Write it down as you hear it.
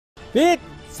Бид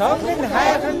сонгон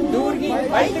хайрхан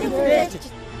дүүргийн баялаг бүтээгч.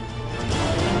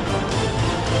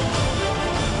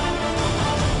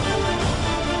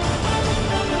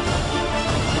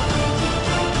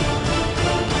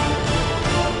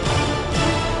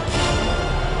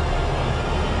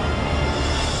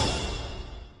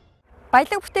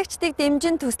 Баялаг бүтээгчдийг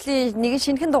дэмжин төслийн нэгэн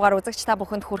шинэхэн дугаар үзэгч та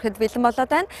бүхэнд хүрэхэд бэлэн болоод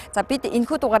байна. За бид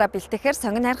энэхүү дугаараа бэлтгэхээр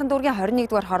сонгон хайрхан дүүргийн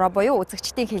 21-р хороо буюу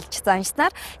үзэгчдийн хэлж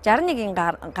заншнаар 61-ийн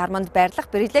гарманд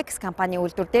байрлах Үйлдвэрлэгч компани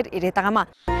үйлдвэр дээр ирээд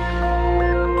байгаамаа.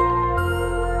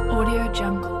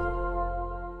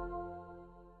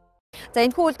 За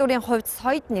энэхүү үйлдвэрийн хувьд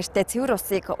Соёд нэртэй цэвэр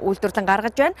усыг үйлдвэрлэн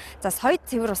гаргаж байна. За Соёд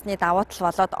цэвэр усны давуу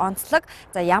тал болоод онцлог.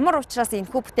 За ямар учраас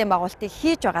энэхүү бүтээн байгуулалтыг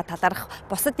хийж байгаа талаарх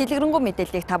бусад дэлгэрэнгүй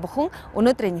мэдээллийг та бүхэн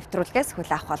өнөөдрийн нэвтрүүлгээс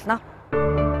хүлээн авах болно.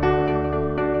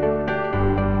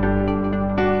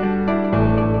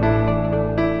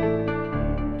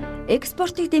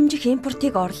 Экспортыг дэмжих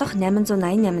импортыг орлох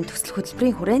 888 төсөл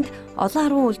хөтөлбөрийн хүрээнд олон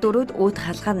харгуун үйлдвэрүүд өөд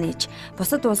халгаар нээж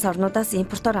бусад улс орнуудаас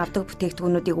импортоор авдаг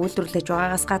бүтээгдэхүүнүүдийг үйлдвэрлэж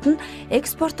байгаагаас гадна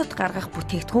экспортод гаргах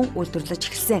бүтээгдэхүүн үйлдвэрлэж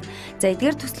эхэлсэн. За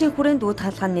эдгээр төслийн хүрээнд өөд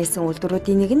халгаа нээсэн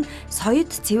үйлдвэрүүдийн нэг нь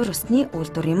Соёд цэвэр усны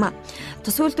үйлдвэр юм а.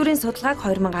 Тус үйлдвэрийн судалгааг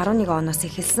 2011 оноос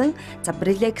эхэлсэн. За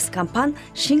Үйлдвэрлэгч компани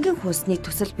шингэн хүнсний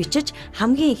төсөл бичиж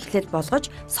хамгийн эхлээд болгож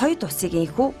Соёд усыг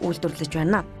инхүү үйлдвэрлэж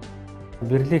байна.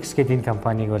 Үйлдвэрлэгч гэдэг энэ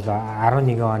компаниг бол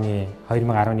 2011 оны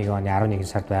 11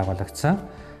 сард байгуулагдсан.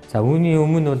 За үүний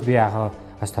өмнө бол би яг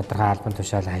бас тодорхой албан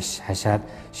тушаал хашаад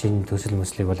шинэ төсөл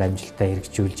мөслийг бол амжилттай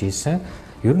хэрэгжүүлж ийсэн.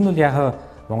 Ер нь бол яг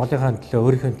Монголынхаа төлөө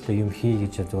өөрийнхөө төлөө юм хий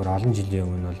гэж зөвөр олон жилийн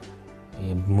өмнө бол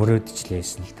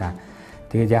мөрөөдчихлээсэн л да.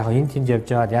 Тэгээд яг энэ тэнд явж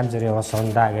байгаад янз бүрийн ус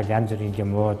ундаа гэж янз бүрийн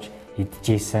юм ууж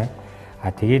идчихсэн.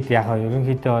 Тэгээд яг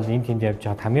ерөнхийдөө бол энэ тэнд явж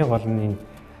байгаад хамгийн гол нь энэ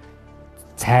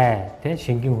цай тий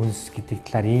шингэн хүнс гэдэг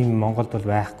талаар ийм Монголд бол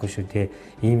байхгүй шүү тий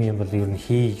ийм юм бол ер нь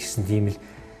хий гэсэн тийм л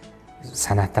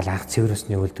санаатай л анх цэвэр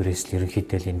усны үйлдвэрээс л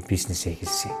ерөнхийдөө л энэ бизнесээ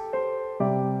эхэлсэн.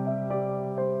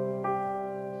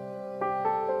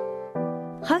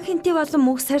 Хан хинти болон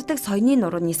мөнх сардаг соёны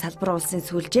нурууны салбар улсын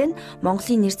сүлжээ нь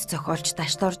Монголын нэрд зохиолч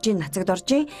Даштдоржийн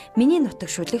Нацагдоржийн миний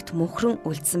нутаг шүлэгт мөнхрөн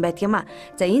үлдсэн байдаг юм а.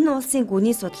 За энэ улсын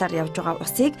гүний судлаар явж байгаа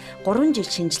усыг 3 жил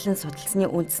шинжилэн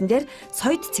судалсны үндсэн дээр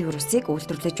Соёд цэвэр усыг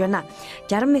үйлдвэрлэж байна.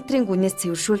 60 метрийн гүнээс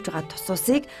цэвэршүүлж байгаа тус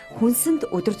усыг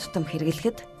хүнсэнд өдөр тутам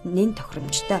хэрэглэхэд нэн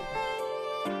тохиромжтой.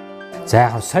 За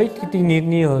яг Соёд гэдэг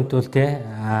нэрний хувьд бол те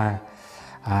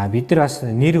бид нар бас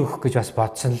нэр өгөх гэж бас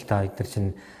бодсон л доо. Бид нар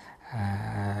чинь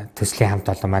төслийн хамт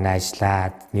олон маань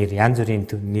ажиллаад нэр янз бүрийн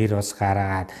нэр ус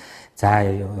гаргаад за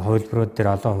хувилбарууд дээр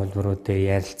олон хувилбарууд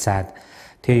дээр ярилцаад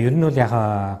тэгээ ер нь бол яг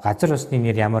газар усны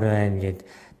нэр ямар байна гэд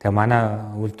тэгээ манай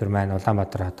үйлдвэр маань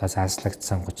Улаанбаатар хотоос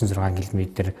аслагдсан 36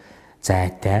 км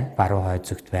зайтай баруун хойд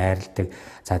зүгт байрладаг.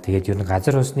 За тэгээд ер нь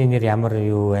газар усны нэр ямар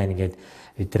юу байна гэд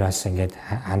бид нар бас ингээд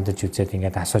хандаж үзээд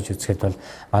ингээд асууж үзэхэд бол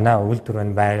манай үйлдвэр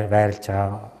маань байрлаж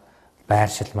байгаа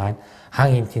байршил маань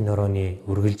хан хинтийн нурууны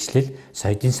үргэлжлэл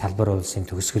Соёдын салбар улсын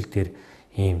төгсгөл дээр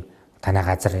ийм танай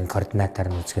газар энэ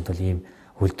координатаар нь үзэхэд бол ийм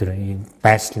үйлдвэр ийм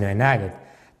байршил байна гэд.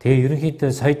 Тэгээ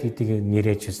ерөнхийдөө Соёд гэдэг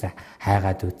нэрэж үсэ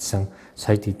хайгаад үтсэн.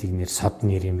 Соёд гэдэг нэр сод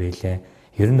нэр юм байлээ.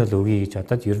 Ер нь бол өвгий гэж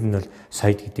бодоод ер нь бол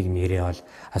Соёд гэдэг нэрээ бол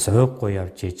бас уйггүй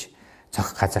явж иж цог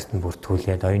газарт нь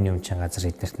бүртгүүлээд оюуны өмчин газар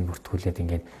эднэрт нь бүртгүүлээд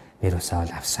ингээд нэр усаа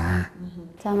бол авсан.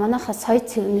 За манайхаа Соёд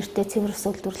цэвэр нэртэй цэвэр ус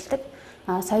үйлдвэрлэдэг.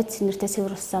 Соёд нэртэй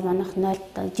цэвэр усаа манайх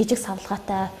 0 жижиг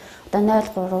савлгаатай одоо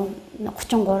 0.33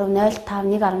 0.5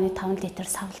 1.5 литр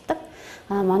савладаг.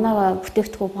 Манай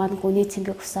бүтээгдэхүүн маань гүний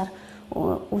цэнгэг усаар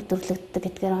үйлдвэрлэгддэг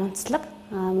гэдгээр онцлог.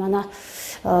 Манай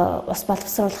ус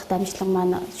боловсруулах дамжлага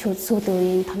маань сүүлийн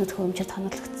үеийн тоног хөрөмжөд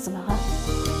тоноглогдсон байгаа.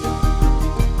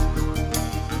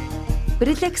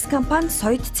 Үйлдвэрлэгч компани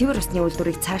Соёд цэвэр усны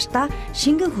үйлдвэрийг цаашдаа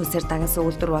шингэн хүнсээр дагнасан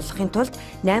үйлдвэр болгохын тулд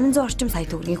 800 орчим сая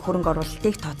төгрөгийн хөрөнгө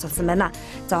оруулалтыг тооцоолсон байна.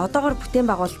 За одоогоор бүтээн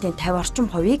байгуулалтын 50 орчим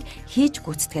хувийг хийж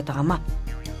гүйцэтгээд байгаамаа.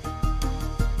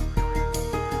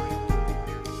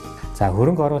 За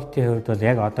хөрөнгө оруулалтын хувьд бол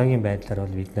яг одоогийн байдлаар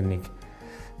бол бид нар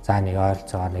нэг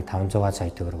ойролцоогоор 500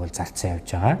 сая төгрөг бол зарцсан явж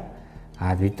байгаа.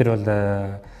 Бид нар бол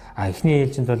эхний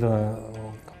ээлжинд бол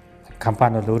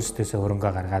компани бол өөрсдөөсөө хөрөнгө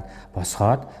гаргаад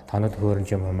босгоод тоног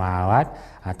хөрөнгө юм аваад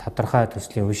тодорхой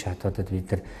төслийн үе шатуудад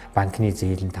бид нар банкны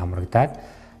зээлэнд хамрагдаад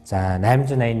за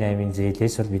 888-ийн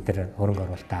зээлээс бол бид нар хөрөнгө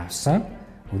оруулалтаа авсан.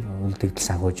 Үлдэгдэл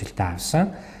санхүүжилтээ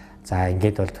авсан. За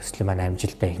ингээд бол төслийн маань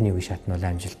амжилттай эхний үе шат нь бол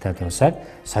амжилттай дуусаад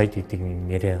Соёд гэдэг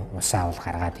нэрээ усаа бол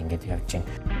гаргаад ингээд явж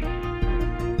байна.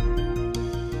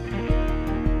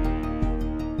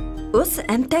 Ус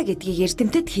амьтаа гэдгийг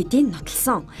эрдэмтэд хэдийн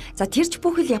нотолсон. За тэрч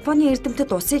бүхэл Японы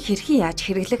эрдэмтэд усыг хэрхэн яаж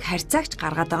хэрэглэх харьцаагч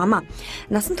гаргаад байгаамаа.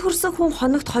 Насанд хүрсэн хүн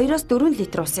хоногт 2-4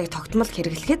 литр усыг тогтмол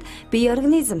хэрэглэхэд бие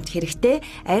организмд хэрэгтэй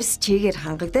арьс чигээр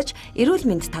хангагдаж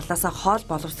эрүүл мэнд талаас хоол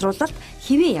боловсруулалт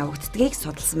хэвэн явагддгийг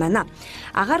судалсан байна.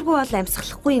 Агааргүй бол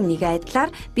амьсгалахгүй юм нэг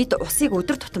айдлаар бид усыг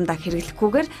өдөр тутамдаа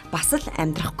хэрэглэхгүйгээр бас л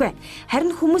амьдрахгүй.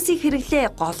 Харин хүмүүсийн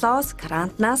хэрэглээ голоос,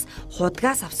 крантнаас,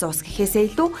 худгаас авсан ус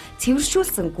гэхээсээ илүү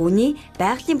цэвэршүүлсэн гүний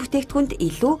байгалийн бүтээгдэхүүнд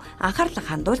илүү анхаарлаа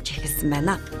хандуулж эхэлсэн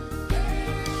байна.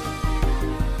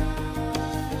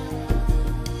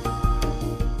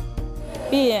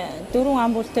 Би 4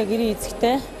 ам бүртээ гэрээ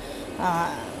эзэгтэй.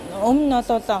 Өмнө нь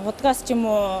бол худгаас ч юм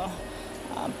уу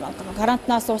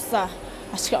карантинаас усаа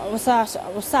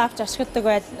авч ашигладаг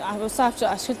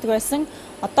байсан.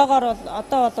 Одоо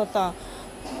бол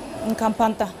энэ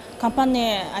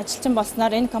компани ажилчин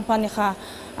болсноор энэ компанийхаа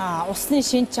усны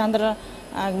шин чанар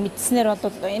мэдснээр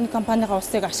бол энэ компанийхаа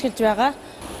усыг ашиглаж байгаа.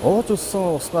 Ууж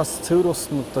уссан уснаас цэвэр ус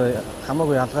нь одоо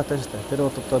хамаагүй ялгаатай шүү дээ. Тэр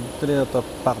одоо бидний одоо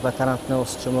багада карантины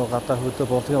ус ч юм уу, гадаа хөдөө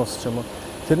булгийн ус ч юм уу.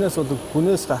 Тэрнээс бол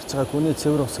гүнээс гарч байгаа гүний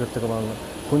цэвэр ус гэдэг маань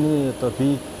хүний одоо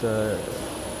биед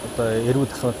одоо эрүүл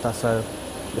ахуйтаасаа,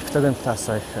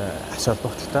 эктогентаасаа их ач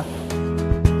холбогдолтой.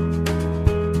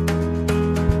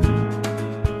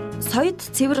 Соёд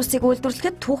цэвэр усыг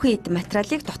үйлдвэрлэхэд түүхэн эд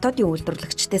материалыг дотоодын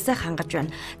үйлдвэрлэгчдээс хангаж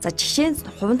байна. За жишээ нь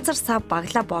хуванцар сав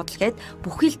баглаа боодолгээд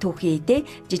бүхий л түүхэн эдээ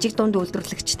жижиг дунд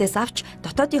үйлдвэрлэгчдээс авч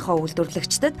дотоодынхоо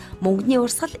үйлдвэрлэгчдэд мөнгөний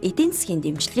урсгал эдийн засгийн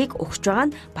дэмжлэгийг өгч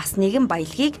байгаа нь бас нэгэн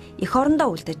баялагийг эх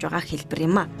орондоо үлдээж байгаа хэлбэр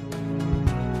юм а.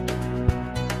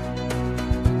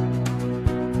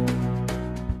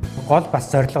 Гол бас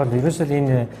зорилго нь ерөөсөө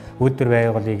энэ үйлдвэр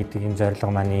байгуулъя гэдэг энэ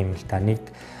зорилго маань юм л та. Нэг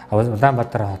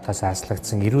Улаанбаатар хотоос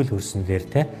аслагдсан эрүүл хөрсөн дээр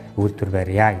те үйлдвэр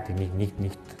барья гэдэг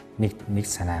нэг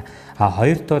санаа.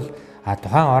 Хоёрт бол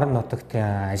тухайн орон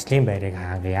нутгийн ажлын байрыг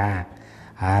хангая.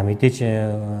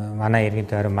 Мэдээж манай иргэн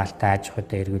тойрон малтай аж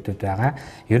ахуйтай иргүүдүүд байгаа.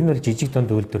 Ер нь бол жижиг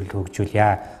дунд үйлдвэрлэл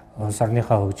хөгжүүлье. Улс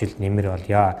орныхоо хөгжилд нэмэр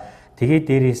болёо. Тэгээд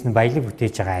дээрээс нь баялаг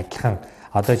бүтээж байгаа адилхан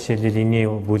одоо жишээлбэл энэ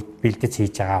бэлдэц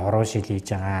хийж байгаа, хуруу шил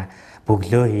хийж байгаа,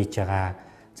 бөглөө хийж байгаа,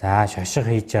 за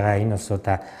шошго хийж байгаа энэ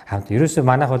усудаа хамт ерөөсөө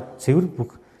манайх бол цэвэр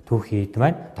бүх түүхий эд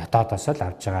маань дотоодоос л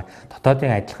авч байгаа.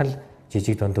 Дотоодын адилхан л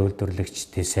жижиг дунд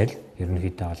үйлдвэрлэгчдээсээ л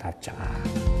ерөнхийдөө бол авч байгаа.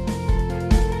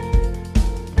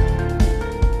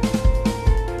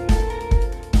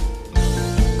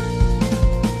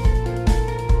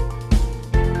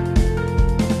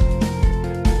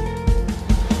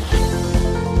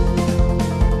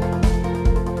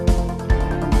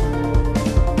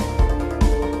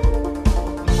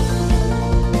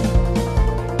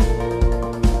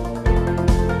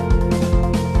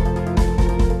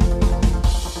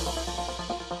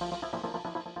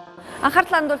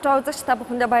 Анхаарлаа хандуулж байгаа үзэгч та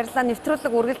бүхэндээ баярлалаа.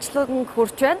 Нэвтрүүлэг үргэлжлүүлэн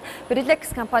хүрч байна.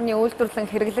 Үйлдвэрлэгч компани үйлдвэрлэн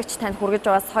хэрэглэгч танд хүргэж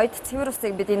байгаа Соёд цэвэр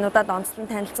усыг бид энэ удаад онцлон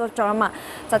танилцуулж байгаамаа.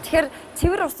 За тэгэхээр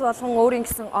цэвэр ус болгон өөрийн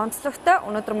гэсэн онцлогтой.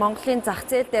 Өнөөдөр Монголын зах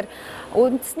зээл дээр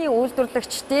үндэсний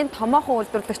үйлдвэрлэгчдийн, томоохон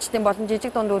үйлдвэрлэгчдийн болон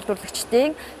жижиг дунд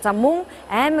үйлдвэрлэгчдийн за мөн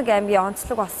аймгийн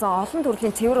онцлог болсон олон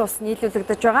төрлийн цэвэр ус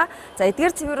нийлүүлэгдэж байгаа. За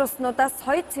эдгээр цэвэр уснуудаас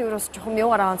Соёд цэвэр ус чухам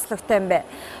юугаараа онцлогтой юм бэ?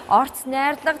 Орц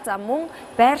найрлага за мөн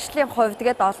байршлын хувьд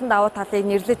гээд олон давуу талыг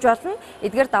нэрлэж болно.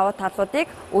 Эдгээр давуу талуудыг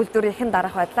үйлдвэрийн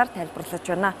дараах байдлаар тайлбарлаж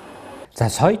байна. За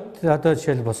Соёд одоо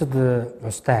жишээл бусад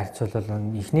устай харьцуулбал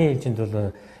эхний ээлжинд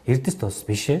бол эрдэс ус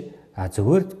биш.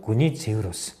 Зөвхөн гүний цэвэр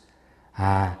ус.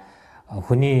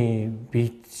 Хүний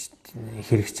биед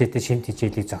хэрэгцээтэй шимт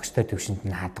хичээлийг зохистой төвшөнд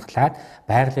нь хадгалаад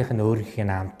байгалийнх нь өөрийнхөө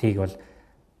амтыг бол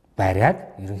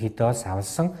бариад ерөнхийдөө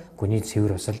савлсан гүний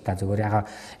цэвэр ус л да. Зөвхөн яга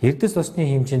эрдэс усны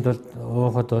хэмжээнд бол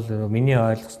уухад бол миний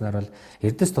ойлгосноор бол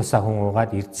эрдэс тусаа хүн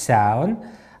уугаад эрдэсээ аавна.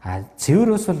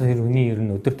 Цэвэр ус бол хүний ер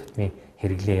нь өдөр тутмын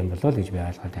хэрэглээ юм болов гэж би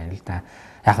ойлгоод байна л да.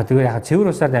 Яг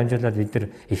цэвэр усаар дамжуулаад бид нар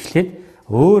эхлээд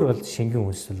өөр бол шингэн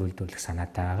үндэслэл үйлдвэрлэх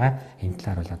санаатай байгаа. Энэ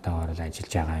талаар бол одоогоор бол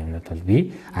ажиллаж байгаа юмнууд бол би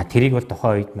тэрийг бол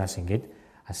тухайн үед нас ингээд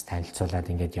бас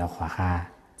танилцуулаад ингээд явах байхаа.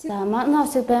 За манай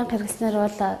усыг байнга хэрэглэснээр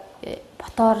бол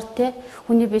ботоор тий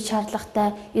хүний бие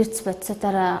шаардлагатай эрдэс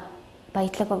бодисоор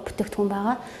баялаг бүтээгдэхүүн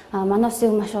байгаа. Манай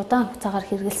усыг маш удаан хугацаагаар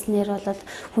хэрэглэснээр бол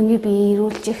хүний бие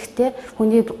эрүүлж ихтэй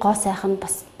хүний гоо сайхан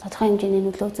бас тодорхой хэмжээний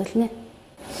нөлөө үзүүлнэ.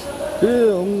 Би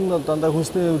өмнө дандаа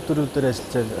хүнсний үйлдвэрүүдээр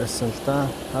ажиллаж байсан л да.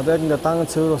 Яг ингээд дан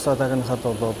цэвэр усаа дагнахад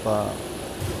бол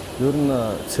ер нь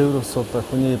цэвэр ус бол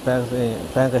хүний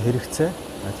байнгын хэрэгцээ.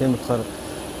 Тийм болохоор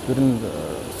ер нь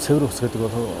цэвэр ус гэдэг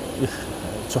бол их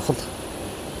чухал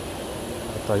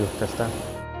одоо юутай л да.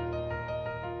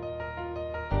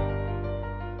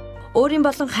 Өөрийн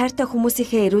болон хайртай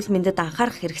хүмүүсийнхээ эрүүл мэндэд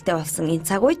анхаарах хэрэгтэй болсон энэ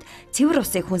цаг үед цэвэр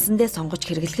усыг хүнсэндээ сонгож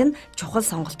хэрэглэх нь чухал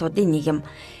сонголтуудын нэг юм.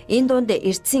 Энэ дунд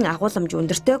эрдэсийн агуулмж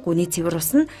өндөртэй гүний цэвэр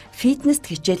ус нь фитнест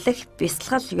хичээллэх,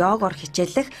 бясалгал, йогоор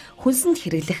хичээллэх, хүнсэнд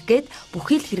хэрэглэх гээд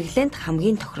бүхий л хэрэглээнд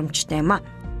хамгийн тохиромжтой юм а.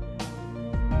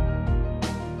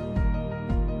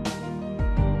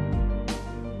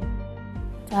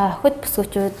 Охид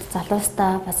бүсгүүчүүд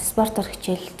залуустаа бас спортоор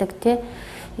хичээлдэг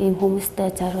ийм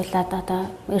хүмүүстэй зориулаад одоо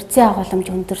эрдэсийн агуулмж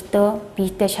өндөртөө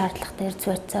биетэй шаардлагатай эрдэс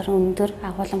барьцаар өндөр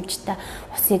агуулмжтай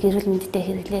усыг эрүүл мэндэд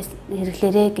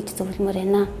хэрэглээрэй гэж зөвлөмөр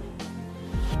байна.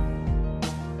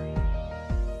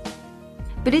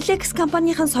 Үйлдвэрлэгч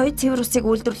компанийн соёд цэвэр усыг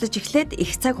үйлдвэрлэж эхлээд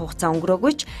их цаг хугацаа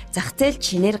өнгөрөөгүйч зах зээлд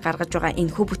шинээр гаргаж байгаа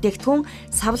энэхүү бүтээгдэхүүн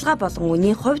савлгаа болон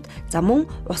үнийн хувьд за мөн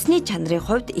усны чанарын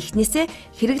хувьд эхнээсээ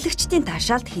хэрэглэгчдийн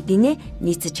таашаалд хэдийнэ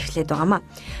нийцэж эхлээд байгаамаа.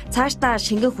 Цаашдаа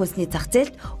шингэн хүнсний зах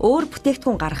зээлд өөр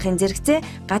бүтээгдэхүүн гаргахын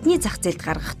зэрэгцээ гадны зах зээлд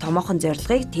гаргах томоохон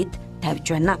зорилгыг тэд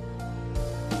тавьж байна.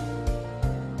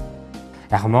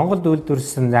 Яг Монголд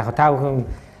үйлдвэрлэсэн яг та бүхэн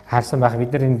харсан байх бид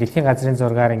нар энэ дэлхийн газрын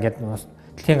зургаар ингээд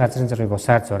дэлхийн газрын зургийг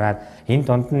усаар зураад энэ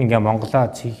дунд нь ингээ Монголоо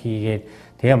хийгээд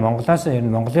тэгээ Монголоос ер нь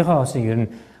Монголынхаа усыг ер нь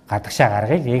гадагшаа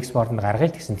гаргая, экспортод гаргая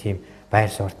гэсэн тийм байр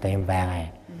суурьтай юм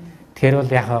байгаа юм. Тэгэхээр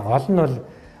бол яг гол нь бол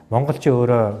монголчин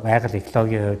өөрөө байгаль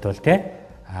экологийн хувьд бол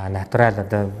натурал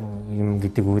одоо юм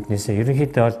гэдэг үүднээсээ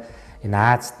ерөнхийдөө бол энэ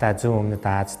Азтай зүүн өмнөд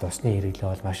Азад усны хэрэглээ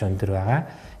бол маш өндөр байгаа.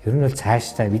 Ер нь бол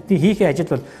цаашдаа бидний хийх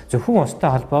ажил бол зөвхөн устай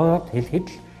холбоод хэлэхэд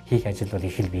л хийх ажил бол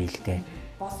их л бий л дээ.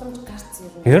 Боломж гарц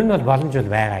юм. Ер нь бол боломж бол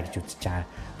байгаа гэж үзэж байгаа.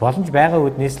 Боломж байгаа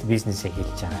үүднээс л бизнесээ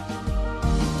хийж байгаа.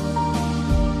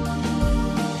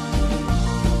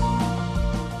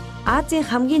 Азийн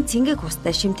хамгийн цэнгэг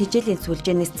устай шимт хичээлийн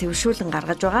сүлжээнээс цэвэршүүлэн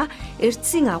гаргаж байгаа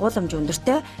эрдэсийн агуулмж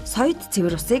өндөртэй соёд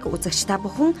цэвэр усыг үзэгч та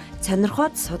бүхэн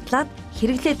сонирхоод судлаад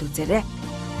хэрэглээд үзээрэй.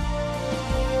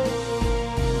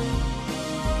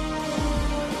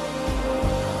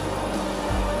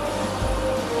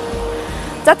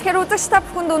 За тэгэхээр үзэгч та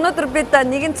бүхэнд өнөөдөр бид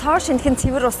нэгэн цоо шинхэн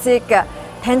цэвэр усыг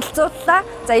танилцууллаа.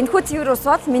 За энэхүү цэвэр ус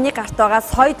бол миний гарт байгаа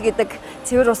соёд гэдэг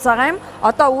цэвэр ус байгаа юм.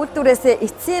 Одоо үйлдвэрээс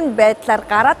эцсийн байдлаар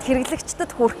гараад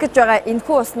хэрэглэгчдэд хүрэх гэж байгаа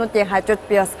энэхүү уснуудын хажууд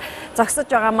би бас зогсож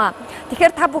байгаамаа.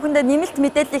 Тэгэхээр та бүхэндээ нэмэлт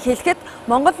мэдээллийг хэлэхэд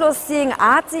Монгол улсын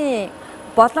Азийн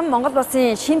болон Монгол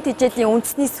улсын шимт хичээлийн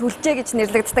үндэсний сүлжээ гэж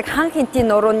нэрлэгддэг хан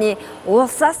хинтийн нурууны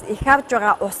уулсаас их авж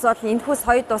байгаа ус бол энэхүү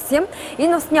соёд ус юм.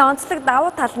 Энэ усны онцлог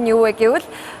давуу тал нь юу вэ гэвэл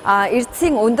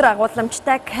эрдэсийн өндөр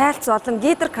агуулмжтай кальц болон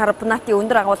гидрокарбонатын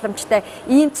өндөр агуулмжтай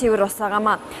ийм цэвэр ус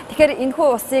байгаамаа. Тэгэхээр энэхүү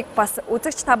усыг бас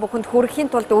үзэгч та бүхэнд хүрэхийн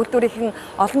тулд үйлдвэрийн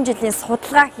олон жилийн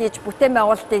судалгаа хийж бүтээн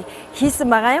байгуулалтыг хийсэн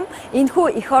байгаа юм.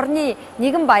 Энэхүү эх орны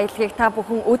нэгэн баялагийг та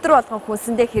бүхэн өдөр болгон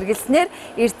хүнсэндээ хэрэглэснээр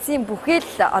эрдэсийн бүхий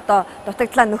л одоо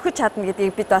дутагдлаа нөхөж чадна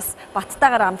гэдгийг бид бас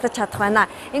баттайгаар амлаж чадах байна.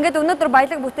 Ингээд өнөөдөр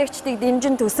баялаг бүтээгчдийг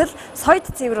дэмжин төсөл соёд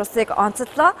цэвэр усыг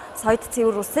онцлоо. Соёд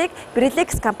цэвэр усыг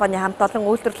Үйлдвэрлэгч компани хамт олон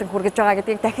үйлдвэрлэн хүргэж байгаа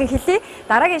гэдгийг дахин хэлье.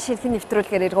 Дараагийн шинэхэн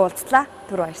нэвтрүүлгээр иргэн уулзлаа.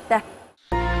 Түр баяртай.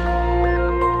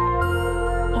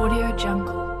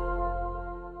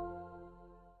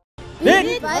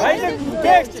 Бид баялаг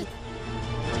бүтээгч